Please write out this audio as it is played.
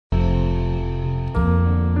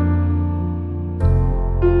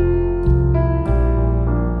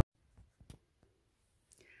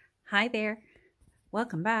Hi there.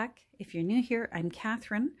 Welcome back. If you're new here, I'm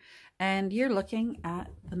Catherine, and you're looking at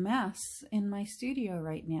the mess in my studio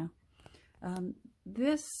right now.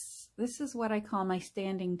 This is what I call my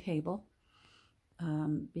standing table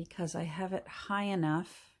because I have it high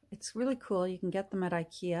enough. It's really cool. You can get them at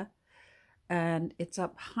IKEA, and it's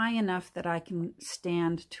up high enough that I can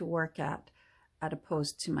stand to work at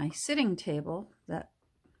opposed to my sitting table that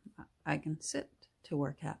I can sit to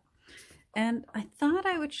work at. And I thought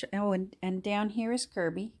I would oh, and down here is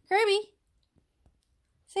Kirby. Kirby,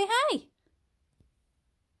 say hi.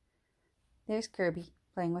 There's Kirby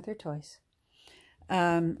playing with her toys.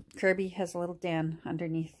 Kirby has a little den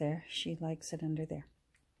underneath there. She likes it under there.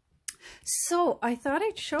 So I thought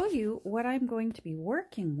I'd show you what I'm going to be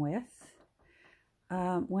working with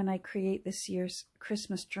when I create this year's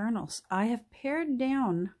Christmas journals. I have pared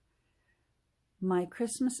down my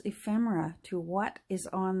Christmas ephemera to what is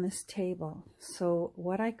on this table. So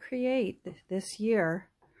what I create this year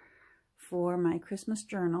for my Christmas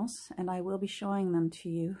journals, and I will be showing them to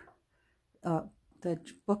you, the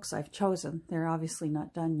books I've chosen, they're obviously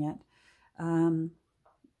not done yet,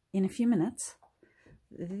 in a few minutes.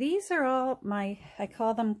 These are all I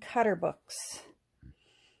call them cutter books.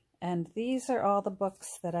 And these are all the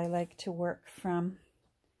books that I like to work from.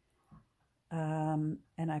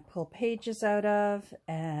 And I pull pages out of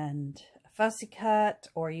and fussy cut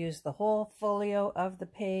or use the whole folio of the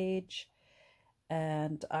page.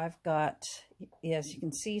 And I've got, as you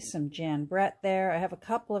can see, some Jan Brett there. I have a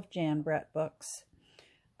couple of Jan Brett books.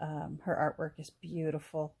 Her artwork is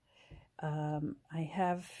beautiful. I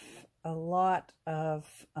have a lot of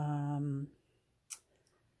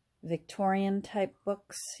Victorian type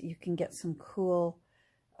books. You can get some cool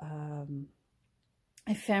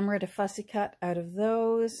ephemera to fussy cut out of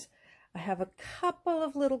those. I have a couple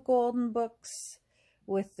of little golden books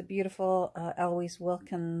with the beautiful Eloise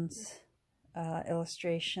Wilkins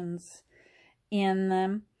illustrations in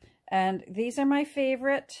them. And these are my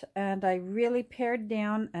favorite, and I really pared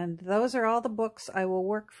down, and those are all the books I will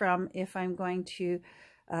work from if I'm going to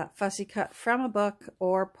fussy cut from a book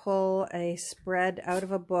or pull a spread out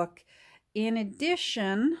of a book. In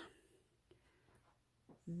addition,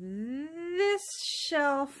 this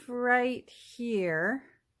shelf right here,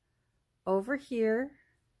 over here,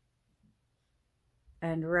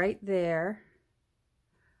 and right there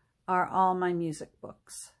are all my music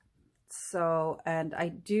books. So, and I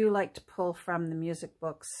do like to pull from the music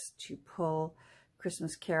books to pull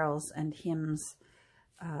Christmas carols and hymns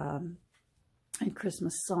and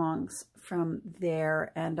Christmas songs from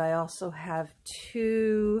there. And I also have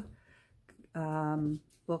two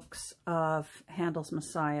books of Handel's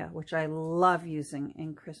Messiah, which I love using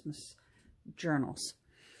in Christmas journals.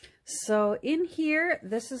 So in here,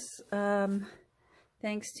 this is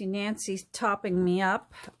thanks to Nancy's topping me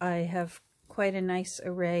up. I have quite a nice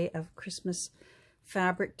array of Christmas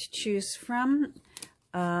fabric to choose from.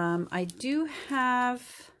 I do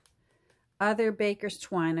have other baker's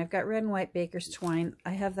twine. I've got red and white baker's twine.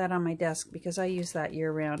 I have that on my desk because I use that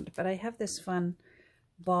year round. But I have this fun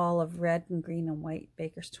ball of red and green and white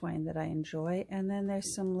baker's twine that I enjoy. And then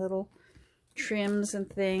there's some little trims and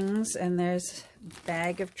things. And there's a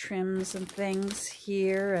bag of trims and things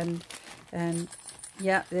here. And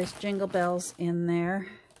yeah, there's Jingle Bells in there.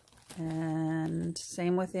 And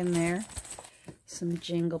same within there, some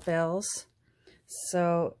Jingle Bells.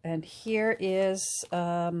 So, and here is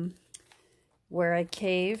where I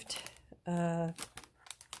caved a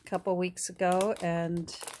couple weeks ago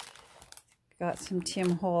and got some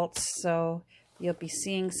Tim Holtz. So you'll be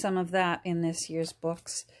seeing some of that in this year's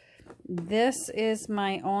books. This is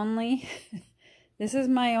my only, this is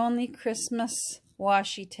my only Christmas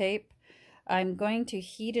washi tape. I'm going to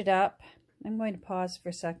heat it up. I'm going to pause for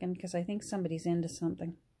a second because I think somebody's into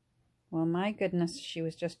something. Well, my goodness, she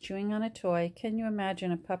was just chewing on a toy. Can you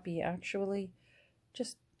imagine a puppy actually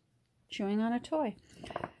just chewing on a toy?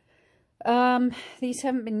 These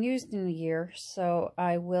haven't been used in a year, so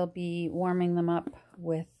I will be warming them up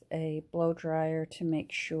with a blow dryer to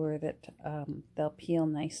make sure that they'll peel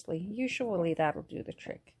nicely. Usually that'll do the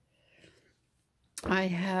trick. I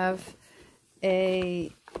have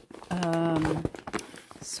a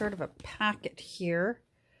sort of a packet here,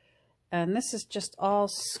 and this is just all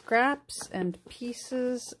scraps and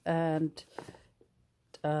pieces and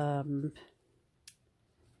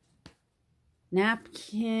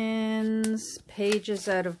napkins, pages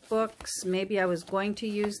out of books. Maybe I was going to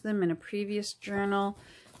use them in a previous journal.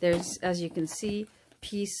 There's, as you can see,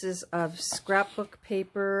 pieces of scrapbook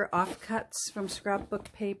paper, offcuts from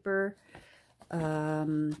scrapbook paper,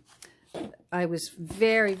 I was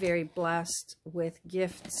very, very blessed with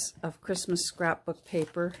gifts of Christmas scrapbook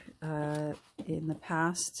paper in the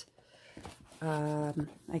past.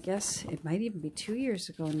 I guess it might even be 2 years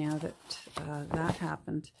ago now that that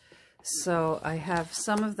happened. So I have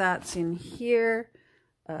some of that's in here.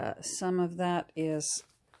 Some of that is,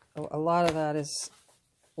 a lot of that is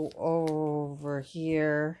over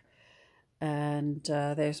here. And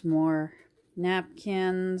there's more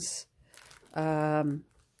napkins.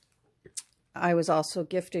 I was also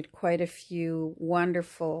gifted quite a few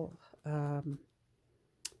wonderful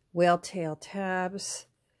whale tail tabs.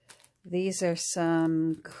 These are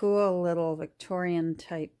some cool little Victorian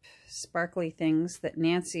type sparkly things that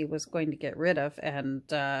Nancy was going to get rid of, and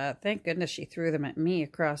thank goodness she threw them at me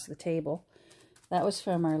across the table. That was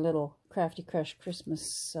from our little Crafty Crush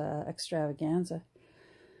Christmas extravaganza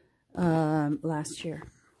last year.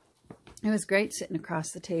 It was great sitting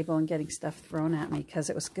across the table and getting stuff thrown at me because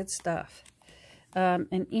it was good stuff.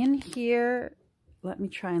 And in here, let me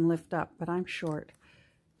try and lift up, but I'm short,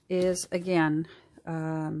 is again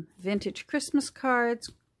vintage Christmas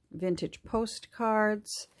cards, vintage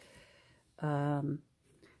postcards.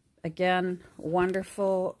 Again,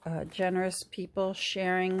 wonderful, generous people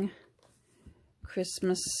sharing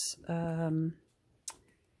Christmas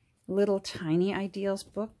little tiny ideals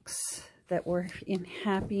books that were in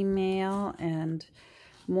Happy Mail, and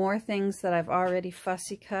more things that I've already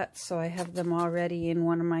fussy cut, so I have them already in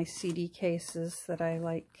one of my CD cases that I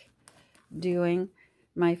like doing.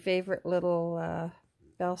 My favorite little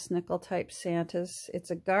Belsnickel type Santas.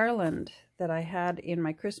 It's a garland that I had in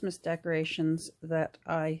my Christmas decorations that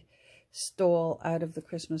I stole out of the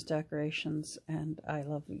Christmas decorations, and I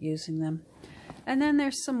love using them. And then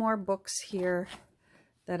there's some more books here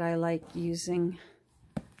that I like using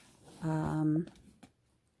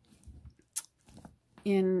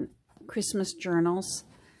in Christmas journals.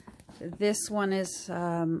 This one is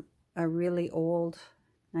a really old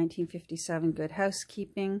 1957 Good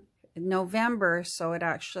Housekeeping. November, so it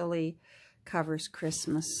actually covers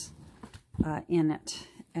Christmas in it.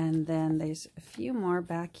 And then there's a few more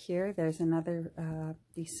back here. There's another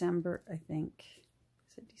December, I think.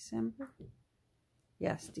 Is it December?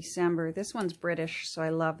 Yes, December. This one's British, so I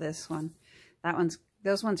love this one.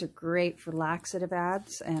 Those ones are great for laxative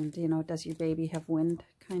ads and, you know, does your baby have wind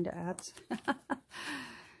kind of ads.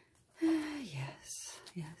 Yes,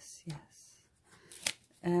 yes, yes.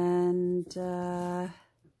 And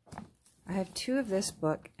I have two of this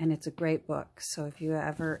book, and it's a great book. So if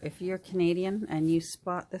you're Canadian and you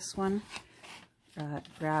spot this one,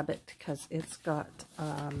 grab it, because it's got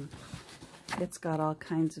all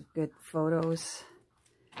kinds of good photos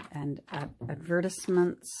and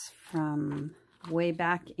advertisements from way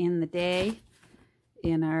back in the day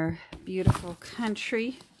in our beautiful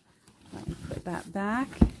country. Let me put that back.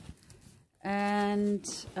 And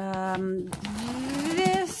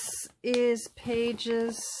this is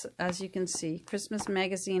pages, as you can see, Christmas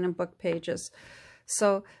magazine and book pages.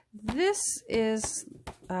 So this is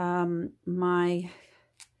my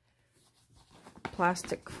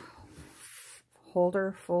plastic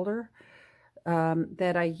folder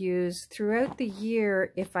that I use throughout the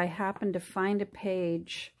year if I happen to find a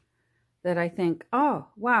page that I think, oh,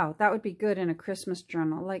 wow, that would be good in a Christmas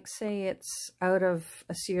journal. Like, say it's out of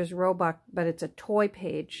a Sears Roebuck, but it's a toy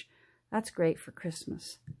page. That's great for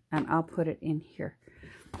Christmas. And I'll put it in here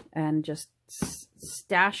and just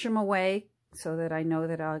stash them away so that I know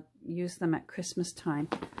that I'll use them at Christmas time.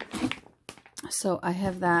 So I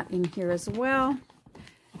have that in here as well.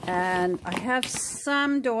 And I have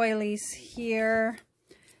some doilies here.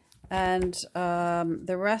 And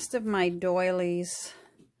the rest of my doilies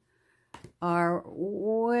are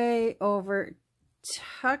way over,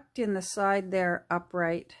 tucked in the side there,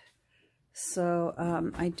 upright. So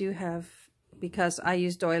I do have, because I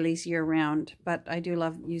use doilies year round, but I do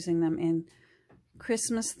love using them in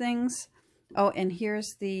Christmas things. Oh, and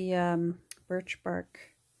here's the birch bark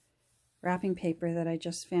wrapping paper that I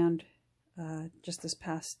just found just this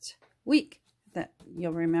past week that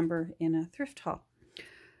you'll remember in a thrift haul.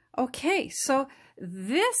 Okay, so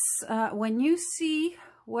this, when you see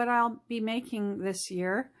what I'll be making this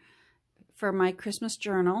year for my Christmas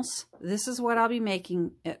journals, this is what I'll be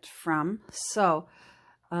making it from. So,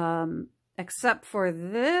 except for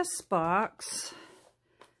this box,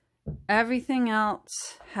 everything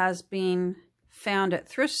else has been found at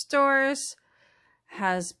thrift stores,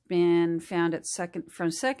 has been found at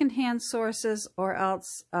from secondhand sources, or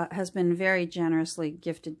else has been very generously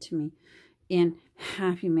gifted to me in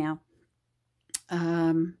Happy Mail.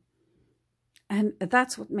 And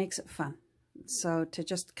that's what makes it fun. So to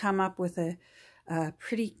just come up with a a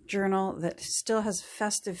pretty journal that still has a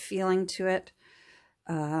festive feeling to it.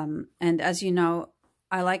 And as you know,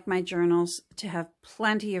 I like my journals to have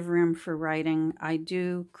plenty of room for writing. I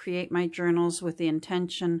do create my journals with the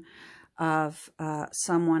intention of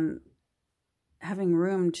someone having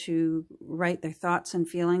room to write their thoughts and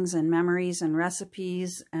feelings and memories and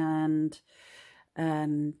recipes and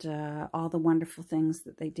all the wonderful things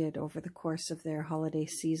that they did over the course of their holiday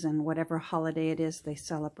season, whatever holiday it is they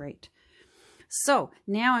celebrate. So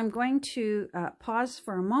now I'm going to pause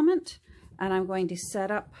for a moment, and I'm going to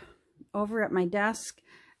set up over at my desk,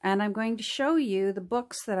 and I'm going to show you the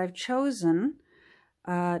books that I've chosen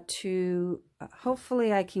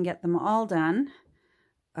hopefully I can get them all done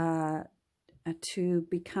to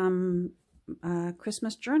become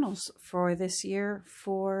Christmas journals for this year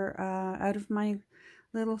for out of my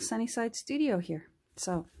little Sunnyside studio here.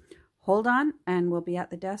 So hold on, and we'll be at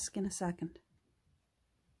the desk in a second.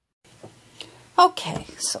 Okay,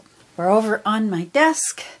 so we're over on my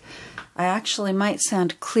desk. I actually might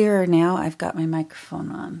sound clearer now. I've got my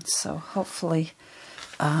microphone on, so hopefully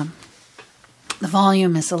the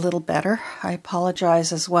volume is a little better. I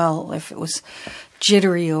apologize as well if it was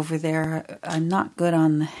jittery over there. I'm not good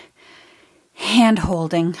on the hand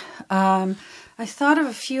holding. I thought of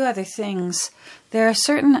a few other things. There are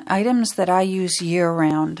certain items that I use year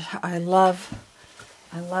round. I love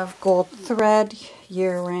gold thread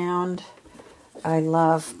year round. I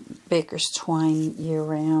love baker's twine year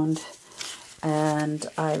round. And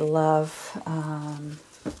I love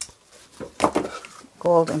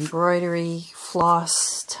gold embroidery,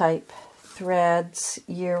 floss type threads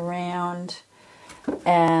year round.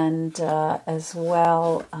 And as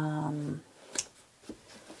well,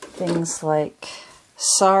 things like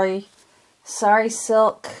sari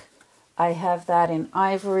silk. I have that in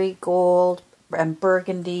ivory, gold, and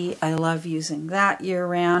burgundy. I love using that year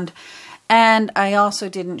round. And I also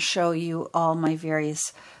didn't show you all my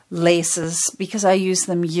various laces because I use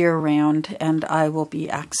them year round, and I will be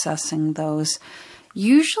accessing those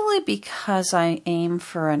usually because I aim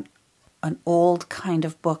for an old kind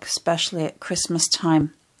of book, especially at Christmas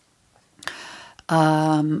time.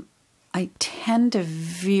 I tend to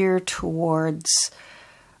veer towards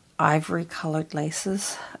ivory colored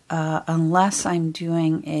laces unless I'm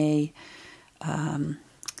doing a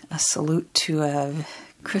salute to a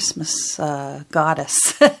Christmas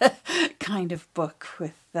goddess kind of book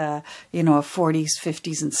with a 40s,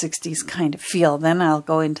 50s, and 60s kind of feel. Then I'll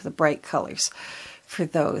go into the bright colors for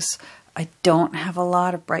those. I don't have a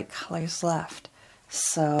lot of bright colors left,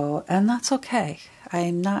 so, and that's okay.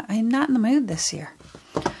 I'm not in the mood this year.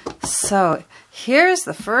 So here's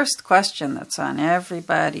the first question that's on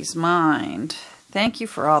everybody's mind. Thank you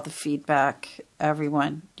for all the feedback,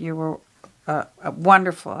 everyone. You were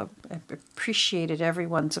wonderful. I appreciated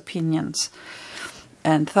everyone's opinions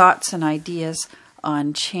and thoughts and ideas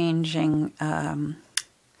on changing the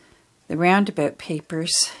roundabout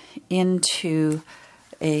papers into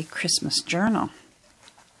a Christmas journal.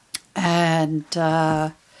 And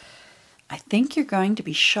I think you're going to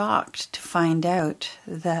be shocked to find out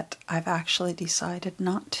that I've actually decided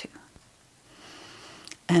not to.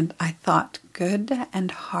 And I thought good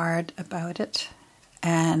and hard about it.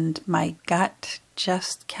 And my gut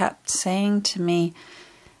just kept saying to me,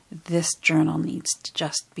 this journal needs to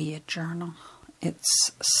just be a journal.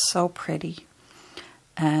 It's so pretty.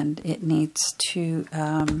 And it needs to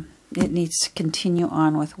continue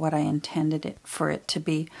on with what I intended it for it to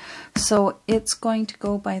be. So it's going to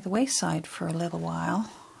go by the wayside for a little while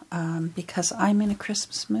because I'm in a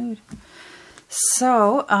Christmas mood.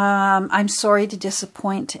 So I'm sorry to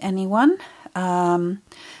disappoint anyone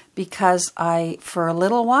because for a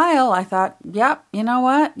little while I thought, yep, you know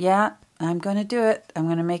what? Yeah, I'm going to do it. I'm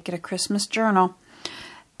going to make it a Christmas journal.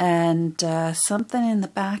 And something in the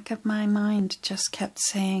back of my mind just kept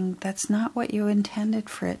saying, that's not what you intended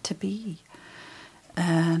for it to be.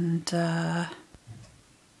 And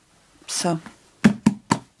so,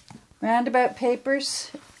 roundabout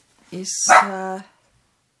papers is, oh,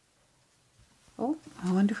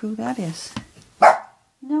 I wonder who that is.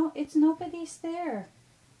 No, it's nobody's there.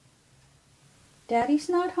 Daddy's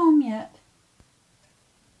not home yet.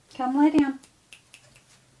 Come lie down.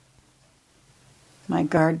 My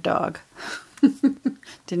guard dog.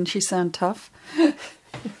 Didn't she sound tough?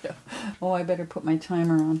 Oh, I better put my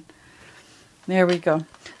timer on. There we go.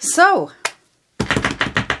 So,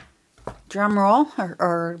 drum roll,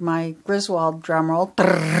 or my Griswold drum roll.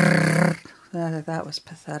 That was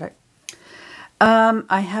pathetic.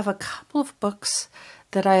 I have a couple of books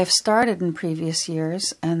that I have started in previous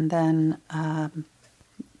years and then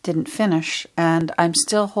didn't finish. And I'm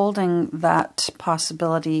still holding that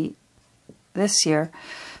possibility this year,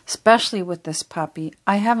 especially with this puppy.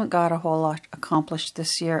 I haven't got a whole lot accomplished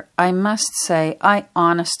this year. I must say, I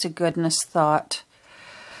honest to goodness thought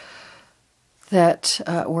that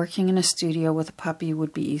working in a studio with a puppy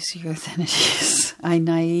would be easier than it is. I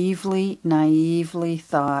naively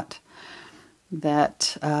thought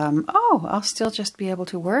that, oh, I'll still just be able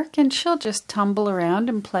to work and she'll just tumble around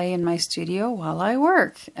and play in my studio while I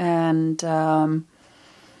work. And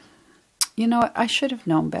you know what? I should have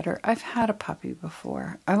known better. I've had a puppy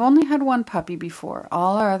before. I've only had one puppy before.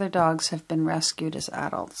 All our other dogs have been rescued as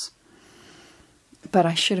adults. But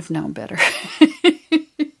I should have known better.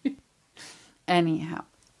 Anyhow,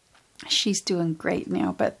 she's doing great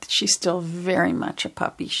now, but she's still very much a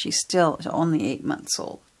puppy. She's still only 8 months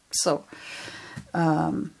old. So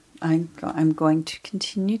I'm going to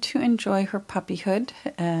continue to enjoy her puppyhood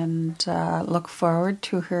and look forward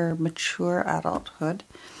to her mature adulthood.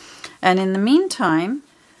 And in the meantime,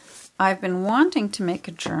 I've been wanting to make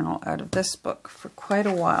a journal out of this book for quite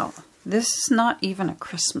a while. This is not even a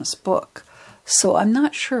Christmas book, so I'm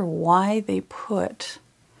not sure why they put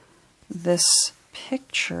this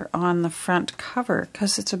picture on the front cover,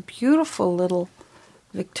 because it's a beautiful little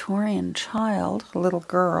Victorian child, a little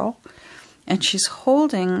girl, and she's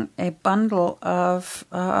holding a bundle of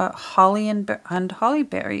holly and holly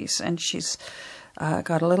berries, and she's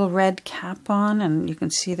got a little red cap on, and you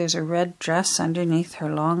can see there's a red dress underneath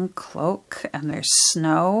her long cloak, and there's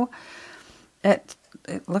snow. It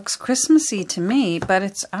looks Christmassy to me, but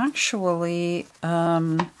it's actually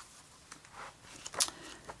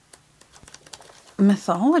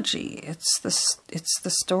mythology. It's the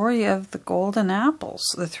story of the golden apples,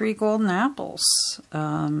 the 3 golden apples.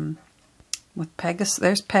 With Pegasus,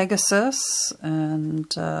 there's Pegasus,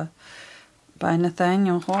 and by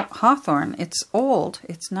Nathaniel Hawthorne. It's old.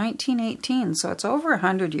 It's 1918, so it's over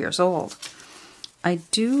 100 years old. I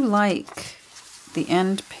do like the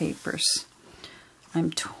end papers.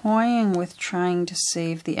 I'm toying with trying to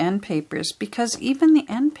save the end papers because even the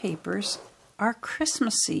end papers are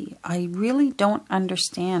Christmassy. I really don't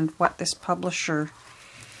understand what this publisher,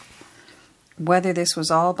 whether this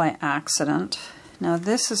was all by accident. Now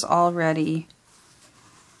this is already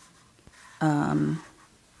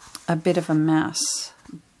a bit of a mess,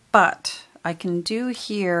 but I can do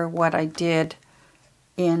here what I did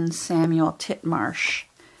in Samuel Titmarsh,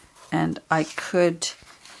 and I could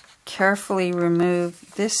carefully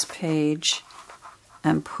remove this page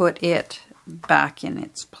and put it back in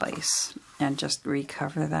its place and just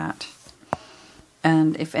recover that.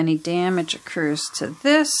 And if any damage occurs to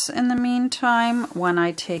this in the meantime, when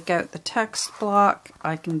I take out the text block,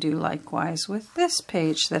 I can do likewise with this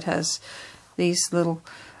page that has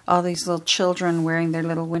all these little children wearing their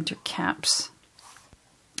little winter caps.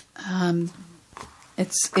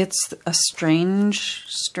 It's a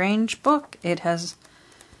strange book. It has,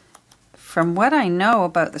 from what I know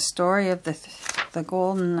about the story of the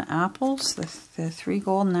golden apples, the 3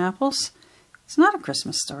 golden apples, it's not a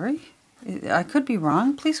Christmas story. I could be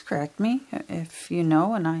wrong. Please correct me if you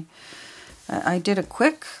know. And I did a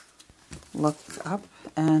quick look up,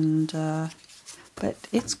 and but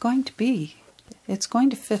it's going to be. It's going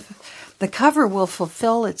to fit. The cover will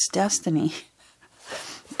fulfill its destiny.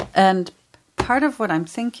 And part of what I'm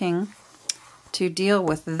thinking to deal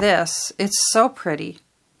with this, it's so pretty,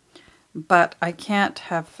 but I can't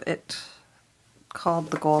have it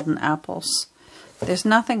called the golden apples. There's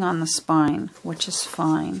nothing on the spine, which is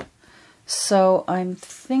fine. So I'm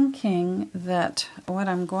thinking that what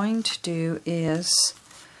I'm going to do is,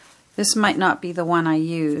 this might not be the one I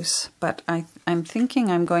use, but I'm thinking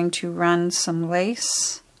I'm going to run some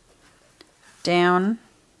lace down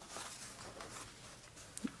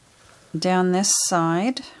this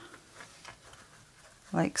side,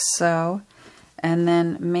 like so, and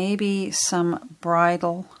then maybe some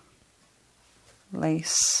bridal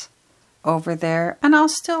lace over there, and I'll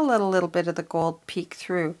still let a little bit of the gold peek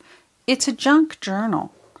through. It's a junk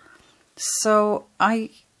journal, so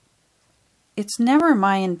it's never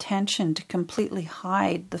my intention to completely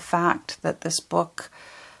hide the fact that this book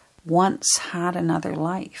once had another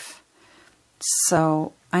life.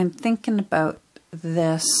 So I'm thinking about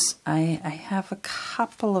this. I have a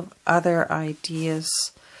couple of other ideas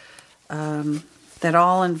that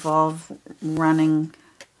all involve running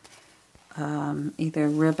either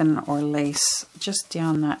ribbon or lace just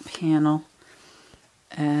down that panel,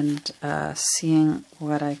 and seeing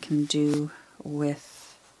what I can do with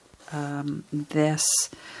this.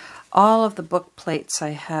 All of the book plates I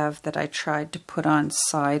have that I tried to put on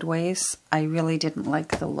sideways, I really didn't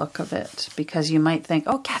like the look of it, because you might think,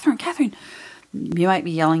 oh, Catherine, you might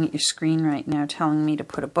be yelling at your screen right now telling me to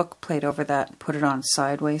put a book plate over that and put it on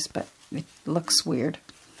sideways, but it looks weird.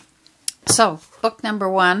 So, book number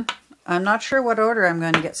 1. I'm not sure what order I'm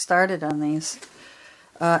going to get started on these.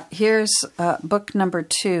 Here's book number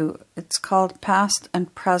 2. It's called Past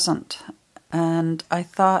and Present. And I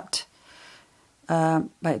thought,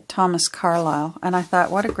 by Thomas Carlyle. And I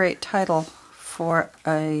thought, what a great title for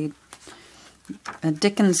a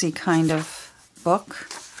Dickensy kind of book.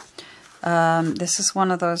 This is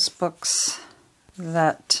one of those books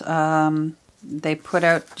that they put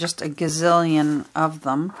out just a gazillion of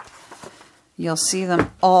them. You'll see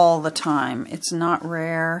them all the time. It's not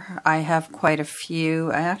rare. I have quite a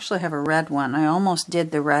few. I actually have a red one. I almost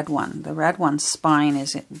did the red one. The red one's spine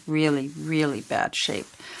is in really, really bad shape.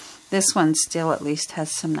 This one still at least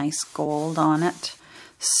has some nice gold on it.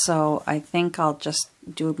 So I think I'll just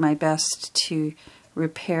do my best to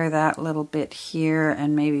repair that little bit here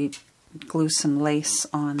and maybe glue some lace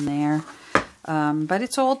on there. But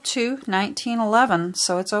it's old too, 1911,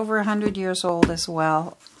 so it's over 100 years old as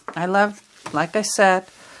well. I love, like I said,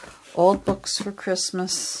 old books for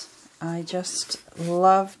Christmas. I just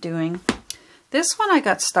love doing. This one I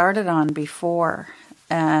got started on before,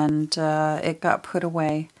 and it got put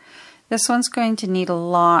away. This one's going to need a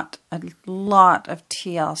lot of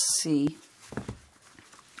TLC.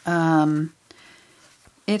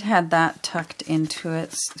 It had that tucked into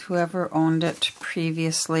it, whoever owned it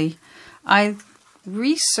previously. I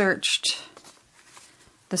researched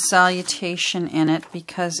the salutation in it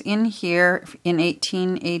because in here, in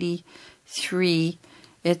 1883,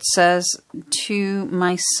 it says, "To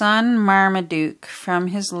my son Marmaduke from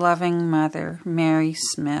his loving mother, Mary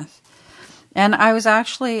Smith." And I was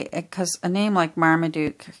actually, because a name like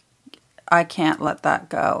Marmaduke, I can't let that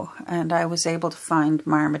go. And I was able to find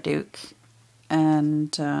Marmaduke.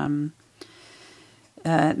 And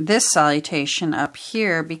this salutation up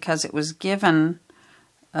here, because it was given,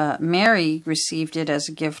 Mary received it as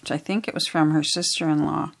a gift. I think it was from her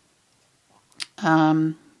sister-in-law.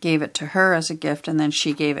 Gave it to her as a gift, and then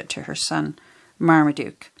she gave it to her son,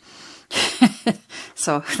 Marmaduke.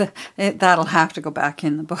 So that'll have to go back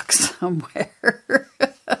in the book somewhere.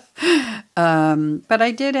 But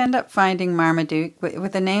I did end up finding Marmaduke.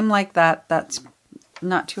 With a name like that, that's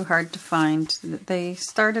not too hard to find. They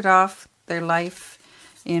started off their life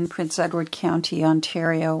in Prince Edward County,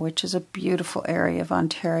 Ontario, which is a beautiful area of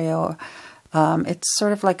Ontario. It's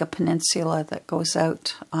sort of like a peninsula that goes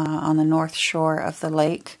out on the north shore of the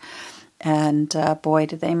lake. And boy,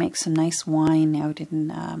 did they make some nice wine out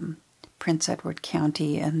in Prince Edward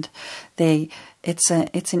County. And it's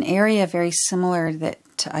an area very similar that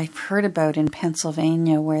I've heard about in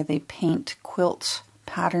Pennsylvania, where they paint quilt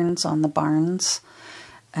patterns on the barns.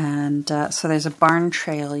 And so there's a barn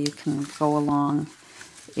trail you can go along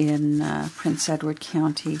in Prince Edward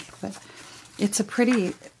County. But it's a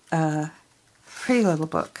pretty little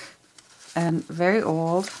book and very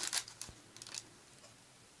old.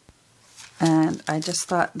 And I just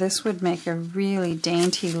thought this would make a really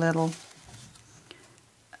dainty little,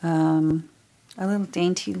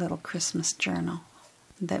 dainty little Christmas journal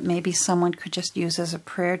that maybe someone could just use as a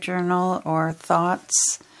prayer journal or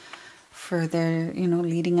thoughts for their,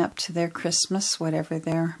 leading up to their Christmas, whatever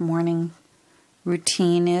their morning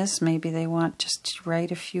routine is. Maybe they want just to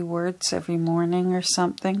write a few words every morning or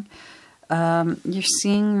something. You're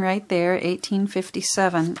seeing right there,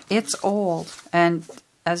 1857. It's old, and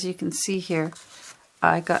as you can see here,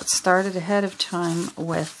 I got started ahead of time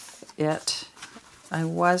with it. I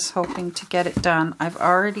was hoping to get it done. I've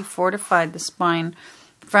already fortified the spine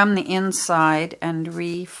from the inside and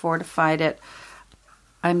re-fortified it.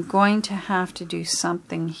 I'm going to have to do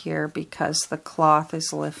something here because the cloth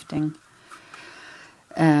is lifting,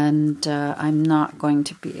 and I'm not going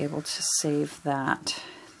to be able to save that.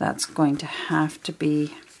 That's going to have to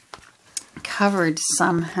be covered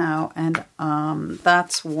somehow, and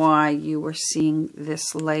that's why you were seeing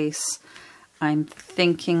this lace. I'm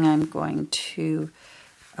thinking I'm going to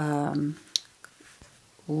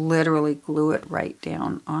literally glue it right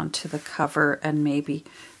down onto the cover and maybe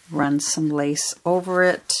run some lace over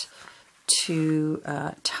it to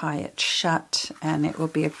tie it shut, and it will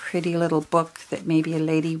be a pretty little book that maybe a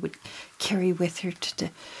lady would carry with her to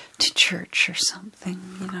church or something,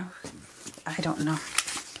 I don't know.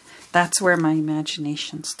 That's where my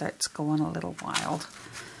imagination starts going a little wild.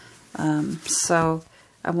 So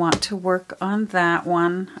I want to work on that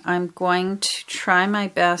one. I'm going to try my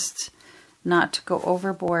best not to go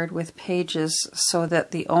overboard with pages so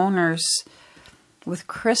that the owners, with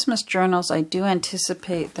Christmas journals, I do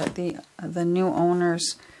anticipate that the new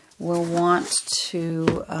owners will want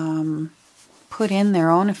to put in their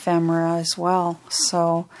own ephemera as well.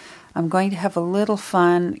 So I'm going to have a little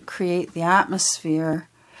fun, create the atmosphere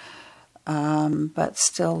but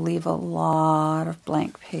still leave a lot of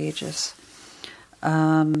blank pages.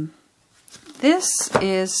 This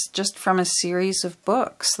is just from a series of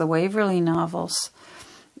books, the Waverley novels.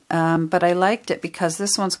 But I liked it because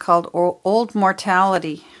this one's called Old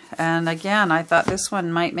Mortality. And again, I thought this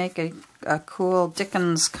one might make a cool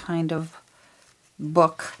Dickens kind of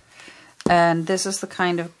book. And this is the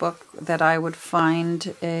kind of book that I would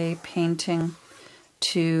find a painting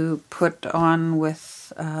to put on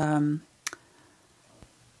with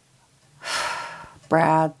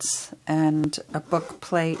brads and a book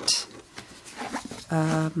plate.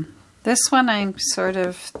 This one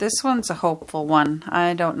this one's a hopeful one.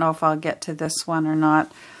 I don't know if I'll get to this one or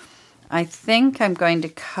not. I think I'm going to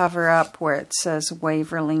cover up where it says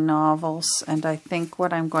Waverley Novels, and I think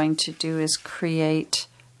what I'm going to do is create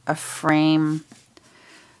a frame.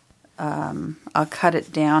 I'll cut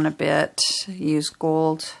it down a bit, use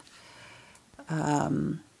gold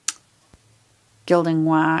gilding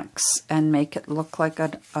wax and make it look like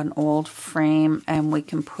an old frame, and we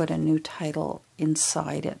can put a new title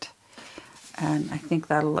inside it. And I think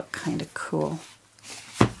that'll look kind of cool.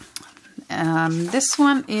 This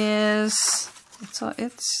one is,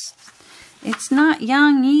 it's not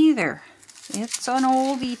young either. It's an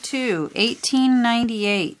oldie too,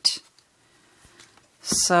 1898.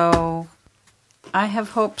 So I have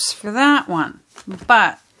hopes for that one.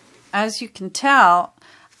 But as you can tell,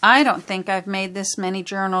 I don't think I've made this many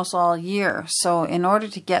journals all year. So in order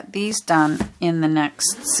to get these done in the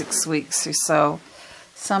next 6 weeks or so,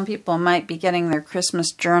 some people might be getting their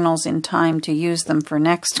Christmas journals in time to use them for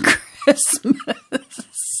next Christmas.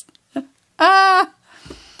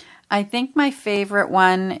 I think my favorite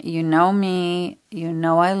one, you know me, you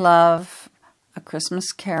know I love A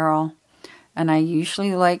Christmas Carol, and I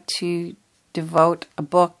usually like to devote a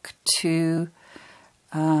book to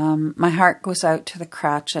My Heart Goes Out to the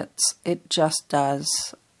Cratchits. It just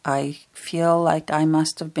does. I feel like I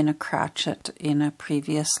must have been a Cratchit in a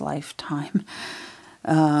previous lifetime.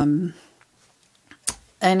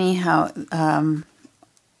 Anyhow,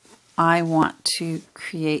 I want to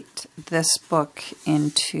create this book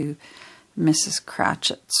into Mrs.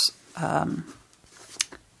 Cratchit's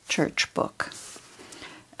church book.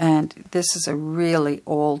 And this is a really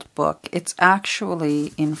old book. It's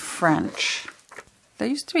actually in French. There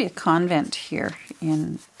used to be a convent here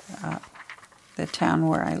in the town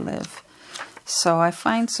where I live. So I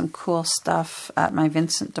find some cool stuff at my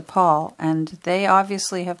Vincent de Paul, and they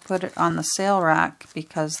obviously have put it on the sale rack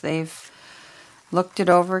because they've looked it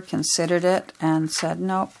over, considered it, and said,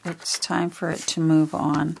 nope, it's time for it to move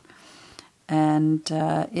on. And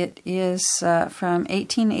it is from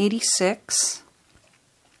 1886.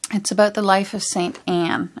 It's about the life of St.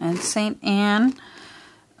 Anne. And St. Anne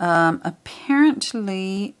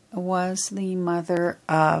apparently was the mother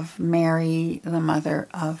of Mary, the mother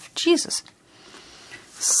of Jesus.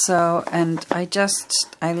 So, and I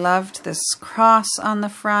loved this cross on the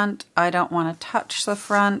front. I don't want to touch the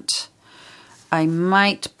front. I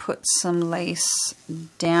might put some lace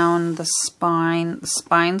down the spine. The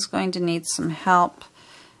spine's going to need some help.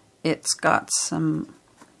 It's got some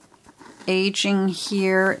aging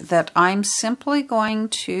here that I'm simply going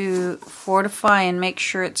to fortify and make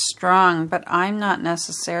sure it's strong, but I'm not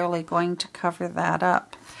necessarily going to cover that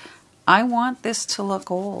up. I want this to look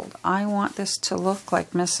old. I want this to look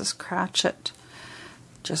like Mrs. Cratchit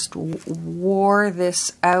just wore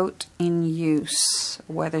this out in use,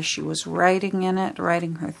 whether she was writing in it,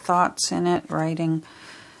 writing her thoughts in it,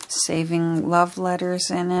 saving love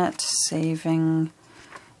letters in it, saving,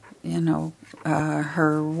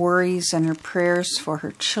 her worries and her prayers for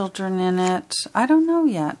her children in it. I don't know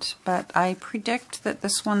yet, but I predict that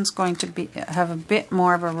this one's going to have a bit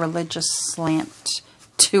more of a religious slant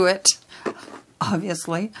to it,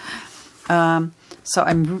 obviously. So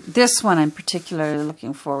this one I'm particularly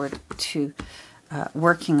looking forward to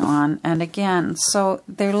working on. And again, so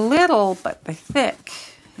they're little, but they're thick,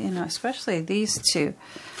 especially these two.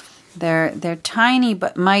 They're tiny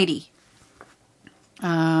but mighty.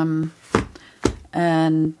 So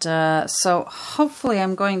hopefully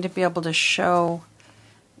I'm going to be able to show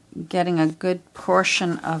getting a good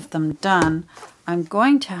portion of them done. I'm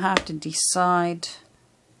going to have to decide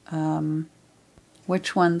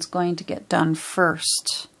which one's going to get done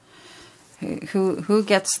first. Who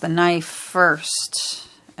gets the knife first?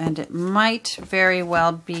 And it might very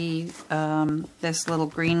well be this little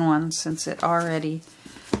green one, since I already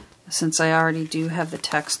do have the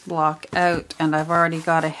text block out and I've already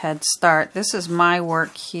got a head start. This is my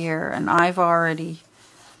work here, and I've already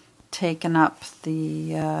taken up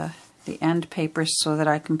the end papers so that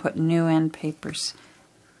I can put new end papers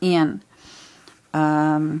in.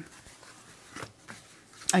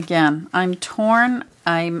 again, I'm torn.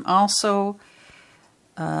 I'm also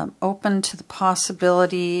open to the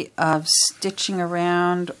possibility of stitching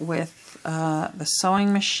around with the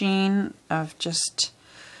sewing machine, of just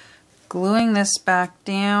gluing this back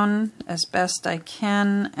down as best I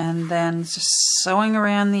can and then just sewing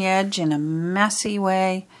around the edge in a messy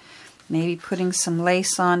way, maybe putting some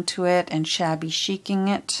lace onto it and shabby chic-ing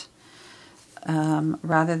it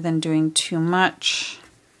rather than doing too much.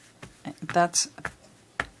 That's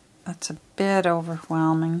a bit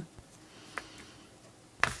overwhelming.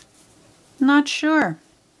 Not sure.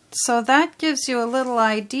 So that gives you a little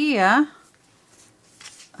idea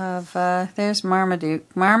of, there's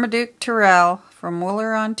Marmaduke. Marmaduke Terrell from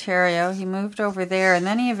Wooler, Ontario. He moved over there and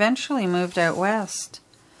then he eventually moved out west.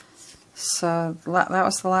 So that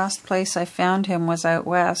was the last place I found him, was out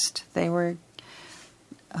west. They were,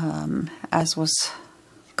 as was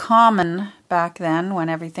common back then when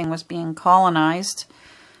everything was being colonized,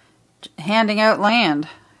 handing out land.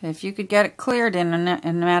 If you could get it cleared in an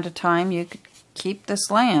amount of time, you could keep this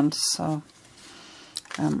land. So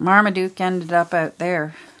Marmaduke ended up out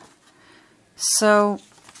there. So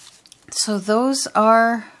those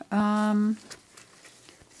are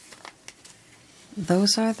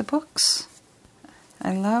the books.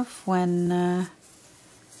 I love when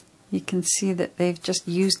you can see that they've just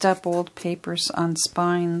used up old papers on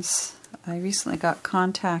spines. I recently got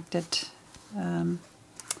contacted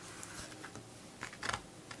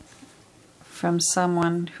from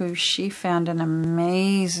someone who she found an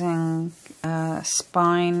amazing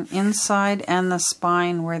spine inside and the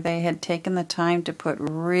spine where they had taken the time to put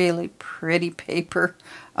really pretty paper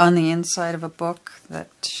on the inside of a book that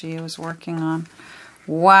she was working on.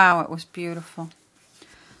 Wow, it was beautiful.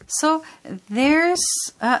 So there's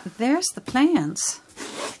the plans.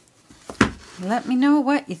 Let me know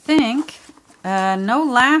what you think. No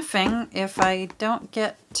laughing if I don't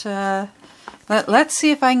get... Let's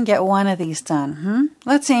see if I can get one of these done.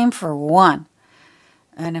 Let's aim for one.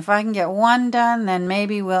 And if I can get one done, then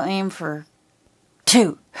maybe we'll aim for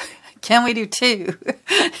 2. Can we do 2?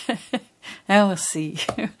 And we'll see.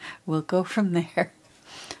 We'll go from there.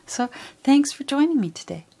 So thanks for joining me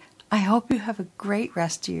today. I hope you have a great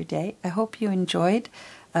rest of your day. I hope you enjoyed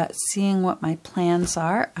seeing what my plans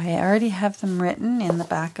are. I already have them written in the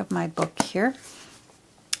back of my book here.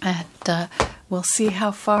 And we'll see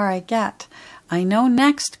how far I get. I know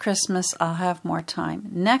next Christmas I'll have more time.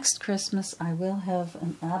 Next Christmas I will have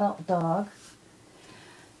an adult dog.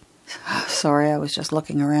 Sorry, I was just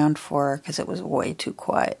looking around for her because it was way too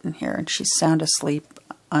quiet in here and she's sound asleep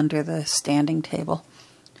under the standing table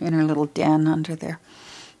in her little den under there.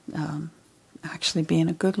 Actually being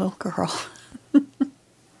a good little girl.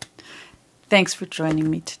 Thanks for joining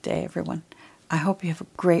me today, everyone. I hope you have a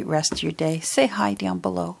great rest of your day. Say hi down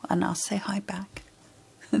below and I'll say hi back.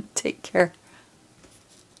 Take care.